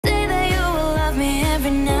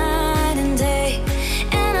every night and day,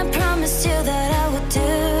 and I promised you that I would do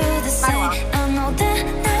the same. I know that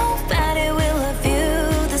nobody will love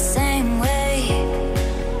you the same way.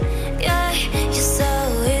 Yeah, you're so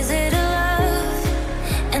easy to love,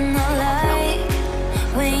 and I like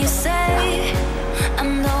when you say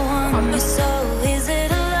I'm the one. You're so easy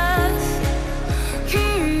to love.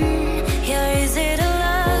 You're easy to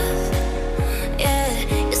love. Yeah,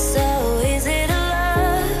 you're so easy to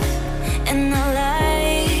love, and I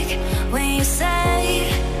like when you say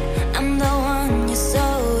I'm the one. You're so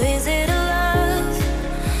easy to love.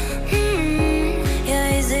 You're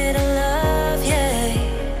easy to love, yeah.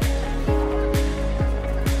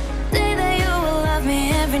 Say that you will love me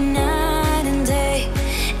every night and day,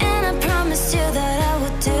 and I promised you that I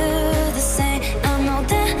would do the same. I know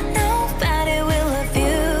that nobody will love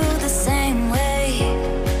you the same way.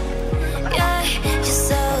 Yeah, you're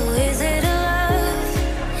so easy to love,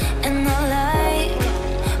 and I like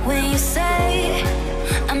when you say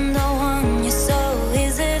I'm the one. You're so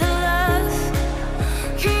easy to love.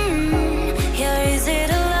 You're easy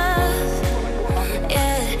to love.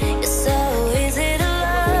 Yeah, you're so easy to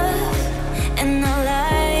love, and I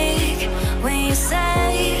like when you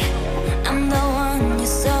say I'm the one.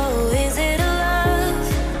 You're so easy to love.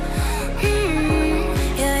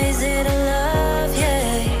 You're easy to love,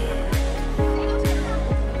 yeah.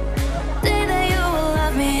 Say that you will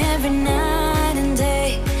love me every night and day,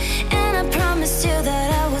 and I promised you that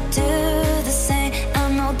I would do the same. I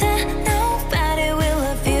know that nobody will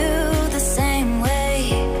love you the same way.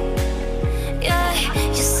 Yeah,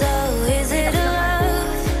 you're so easy to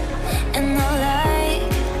love, and I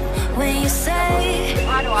like when you say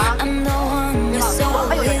I'm the one. You're so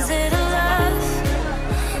easy to love.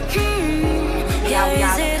 You're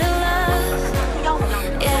easy to love.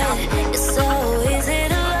 Yeah, you're so easy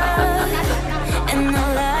to love, and I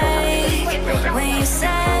like when you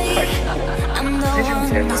say I'm the one.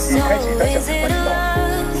 You're so easy